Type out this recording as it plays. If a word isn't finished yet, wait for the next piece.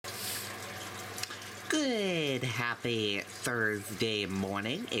Good, happy Thursday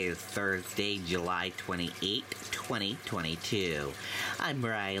morning. It is Thursday, July 28th, 2022. I'm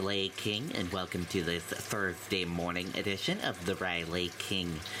Riley King, and welcome to this Thursday morning edition of the Riley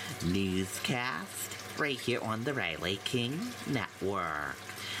King Newscast, right here on the Riley King Network.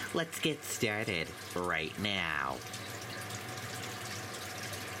 Let's get started right now.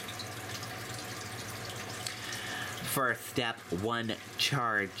 First up, one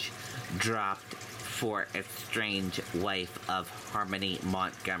charge dropped for estranged wife of Harmony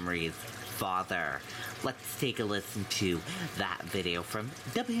Montgomery's father. Let's take a listen to that video from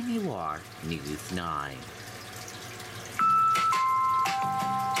WMUR News 9.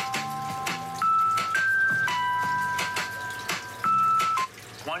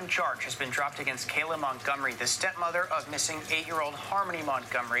 One charge has been dropped against Kayla Montgomery, the stepmother of missing 8-year-old Harmony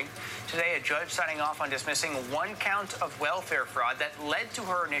Montgomery. Today, a judge signing off on dismissing one count of welfare fraud that led to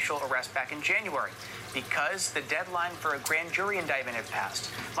her initial arrest back in January because the deadline for a grand jury indictment had passed.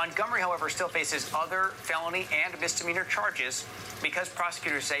 Montgomery, however, still faces other felony and misdemeanor charges because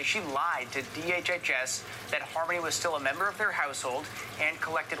prosecutors say she lied to DHHS that Harmony was still a member of their household and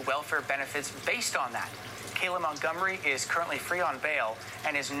collected welfare benefits based on that. Kayla Montgomery is currently free on bail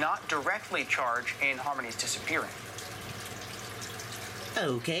and is not directly charged in Harmony's disappearing.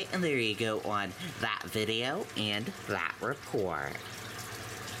 Okay, and there you go on that video and that report.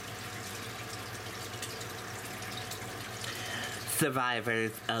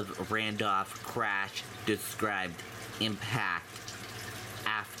 Survivors of Randolph crash described impact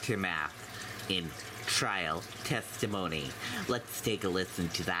aftermath in trial testimony. Let's take a listen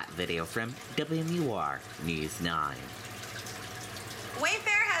to that video from WMUR News 9.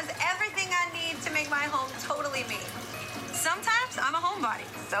 Wayfair has everything I need to make my home totally me. Sometimes I'm a homebody,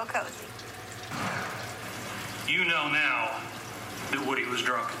 so cozy. You know now that Woody was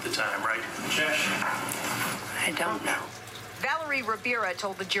drunk at the time, right, Jesh? I don't know. Valerie Ribera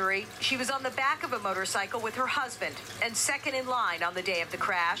told the jury she was on the back of a motorcycle with her husband and second in line on the day of the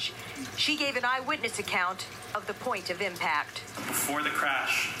crash. She gave an eyewitness account of the point of impact. Before the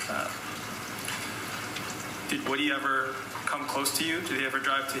crash, did Woody ever come close to you? Did he ever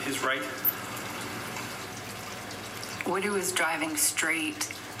drive to his right? Woody was driving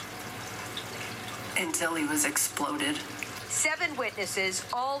straight until he was exploded. 7 witnesses,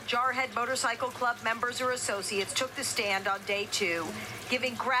 all Jarhead Motorcycle Club members or associates, took the stand on day 2,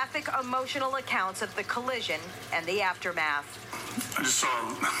 giving graphic, emotional accounts of the collision and the aftermath. I just saw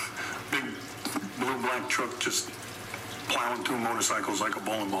a big blue black truck just plowing through motorcycles like a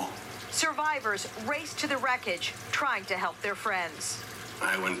bowling ball. Survivors raced to the wreckage, trying to help their friends.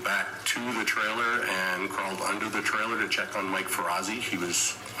 I went back to the trailer and crawled under the trailer to check on Mike Ferrazzi. He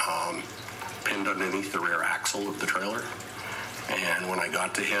was pinned underneath the rear axle of the trailer. And when I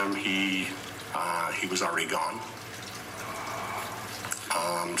got to him, he was already gone.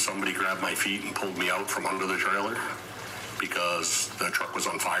 Somebody grabbed my feet and pulled me out from under the trailer because the truck was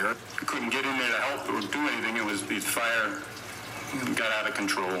on fire. I couldn't get in there to help or do anything. It was the fire got out of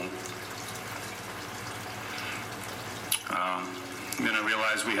control. Then I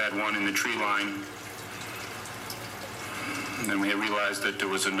realized we had one in the tree line. And then we realized that there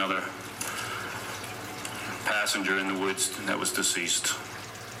was another passenger in the woods that was deceased.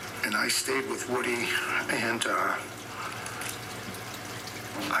 And I stayed with Woody, and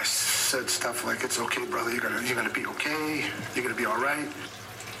I said stuff like, "It's okay, brother. You're gonna be okay. You're gonna be all right."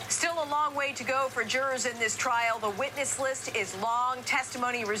 Still a long way to go for jurors in this trial. The witness list is long.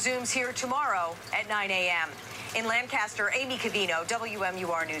 Testimony resumes here tomorrow at 9 a.m. In Lancaster, Amy Cavino,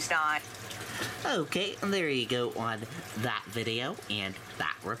 WMUR News 9. Okay, and there you go on that video and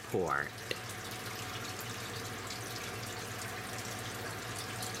that report.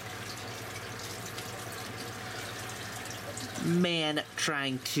 Man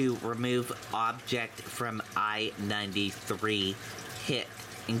trying to remove object from I-93 hit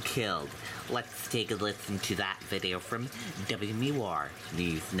and killed. Let's take a listen to that video from WMUR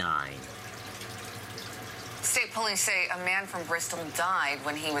News 9. State police say a man from Bristol died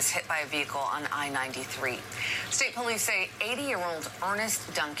when he was hit by a vehicle on I-93. State police say 80-year-old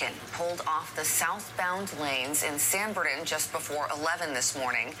Ernest Duncan pulled off the southbound lanes in San Bernardino just before 11 this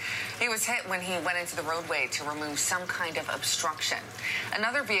morning. He was hit when he went into the roadway to remove some kind of obstruction.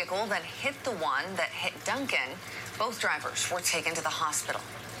 Another vehicle then hit the one that hit Duncan. Both drivers were taken to the hospital.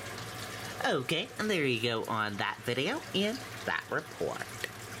 Okay, and there you go on that video and that report.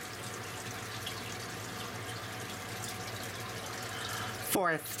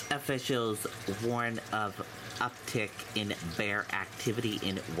 Forest officials warn of uptick in bear activity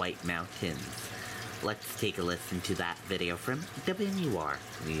in White Mountains. Let's take a listen to that video from WMUR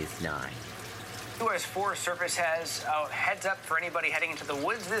News 9. U.S. Forest Service has a heads up for anybody heading into the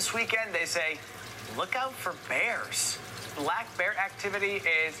woods this weekend. They say, look out for bears. Black bear activity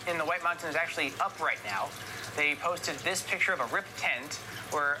in the White Mountains is actually up right now. They posted this picture of a ripped tent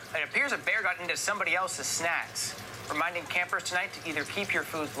where it appears a bear got into somebody else's snacks, reminding campers tonight to either keep your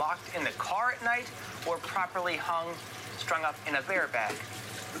food locked in the car at night or properly strung up in a bear bag.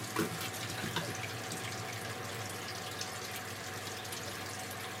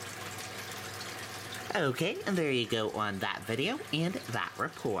 Okay, and there you go on that video and that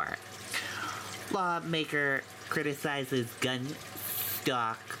report. Lawmaker criticizes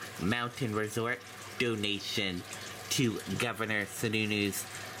Gunstock Mountain Resort donation to Governor Sununu's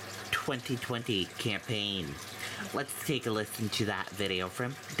 2020 campaign. Let's take a listen to that video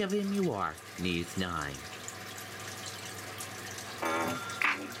from WMUR News 9.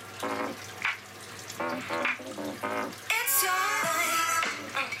 It's your life.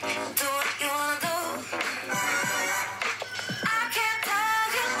 Do what you wanna do. I can't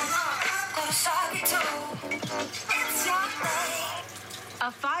tell you. Gonna shock you too. It's your life.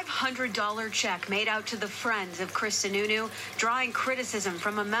 A $500 check made out to the friends of Chris Sununu, drawing criticism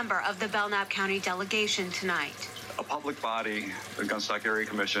from a member of the Belknap County delegation tonight. A public body, the Gunstock Area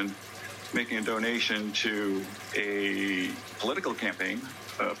Commission, making a donation to a political campaign,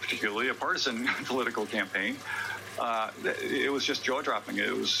 particularly a partisan political campaign. It was just jaw-dropping.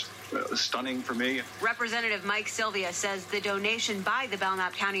 It was stunning for me. Representative Mike Sylvia says the donation by the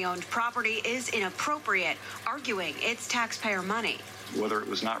Belknap County-owned property is inappropriate, arguing it's taxpayer money. Whether it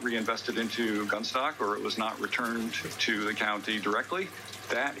was not reinvested into Gunstock or it was not returned to the county directly,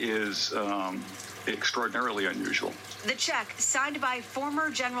 that is extraordinarily unusual. The check, signed by former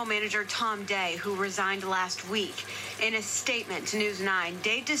General Manager Tom Day, who resigned last week. In a statement to News 9,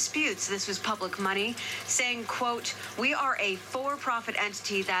 Day disputes this was public money, saying, quote, "We are a for-profit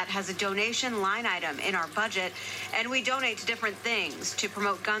entity that has a donation line item in our budget, and we donate to different things to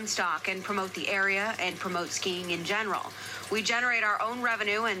promote Gunstock and promote the area and promote skiing in general. We generate our own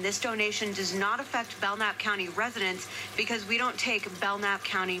revenue, and this donation does not affect Belknap County residents because we don't take Belknap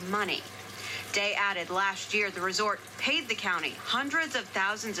County money." Day added last year the resort paid the county hundreds of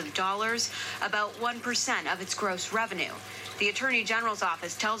thousands of dollars, about 1% of its gross revenue. The Attorney General's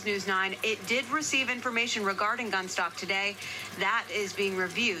office tells News 9 it did receive information regarding Gunstock today. That is being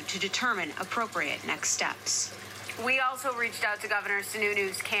reviewed to determine appropriate next steps. We also reached out to Governor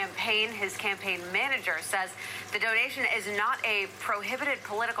Sununu's campaign. His campaign manager says the donation is not a prohibited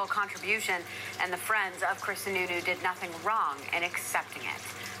political contribution, and the friends of Chris Sununu did nothing wrong in accepting it.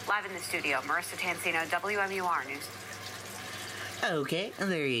 Live in the studio, Marissa Tansino, WMUR News. Okay,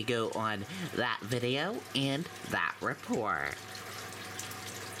 and there you go on that video and that report.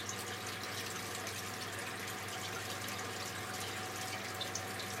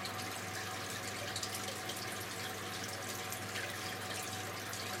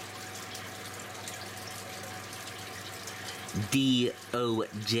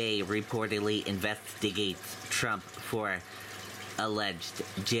 DOJ reportedly investigates Trump for alleged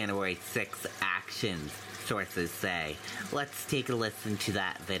January 6th actions, sources say. Let's take a listen to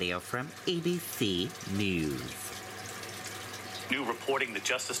that video from ABC News. New reporting the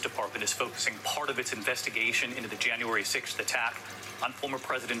Justice Department is focusing part of its investigation into the January 6th attack on former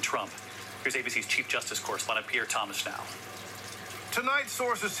President Trump. Here's ABC's Chief Justice correspondent Pierre Thomas now. Tonight,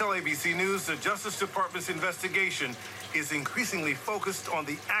 sources tell ABC News the Justice Department's investigation is increasingly focused on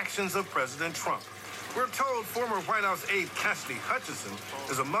the actions of President Trump. We're told former White House aide Cassidy Hutchinson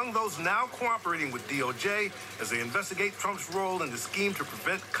is among those now cooperating with DOJ as they investigate Trump's role in the scheme to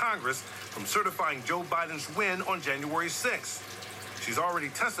prevent Congress from certifying Joe Biden's win on January 6th. She's already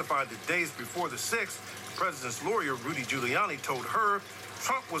testified that days before the 6th, the president's lawyer, Rudy Giuliani, told her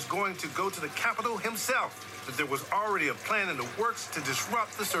Trump was going to go to the Capitol himself, that there was already a plan in the works to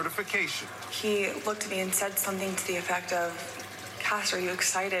disrupt the certification. He looked at me and said something to the effect of, "Cass, are you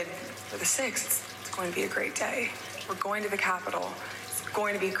excited for the 6th? It's going to be a great day. We're going to the Capitol. It's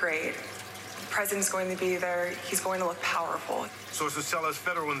going to be great. The president's going to be there. He's going to look powerful." Sources tell us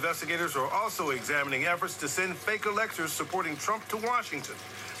federal investigators are also examining efforts to send fake electors supporting Trump to Washington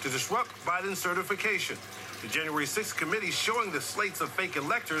to disrupt Biden's certification. The January 6th committee showing the slates of fake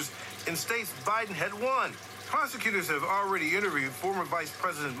electors in states Biden had won. Prosecutors have already interviewed former Vice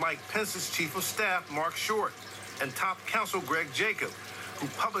President Mike Pence's chief of staff, Mark Short, and top counsel Greg Jacob, who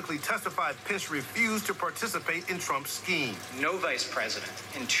publicly testified Pence refused to participate in Trump's scheme. No vice president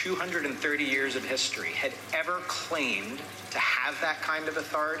in 230 years of history had ever claimed to have that kind of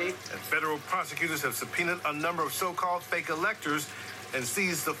authority. And federal prosecutors have subpoenaed a number of so-called fake electors and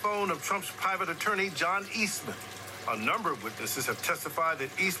seized the phone of Trump's private attorney, John Eastman. A number of witnesses have testified that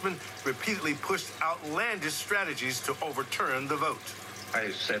Eastman repeatedly pushed outlandish strategies to overturn the vote.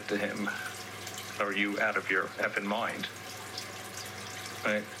 I said to him, "Are you out of your effing mind?"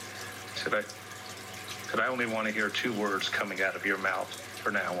 I said, I only want to hear two words coming out of your mouth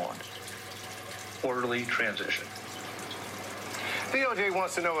from now on. Orderly transition. DOJ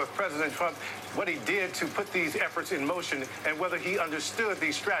wants to know if President Trump, what he did to put these efforts in motion and whether he understood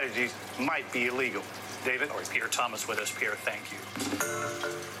these strategies might be illegal. David? All right, Pierre Thomas with us. Pierre, thank you.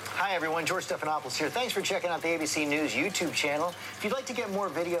 Hi, everyone. George Stephanopoulos here. Thanks for checking out the ABC News YouTube channel. If you'd like to get more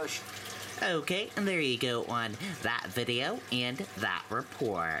videos... Okay, and there you go on that video and that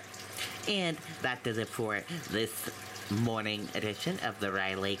report. And that does it for this morning edition of the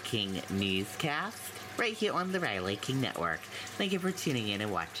Riley King Newscast, right here on the Riley King Network. Thank you for tuning in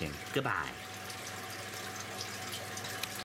and watching. Goodbye.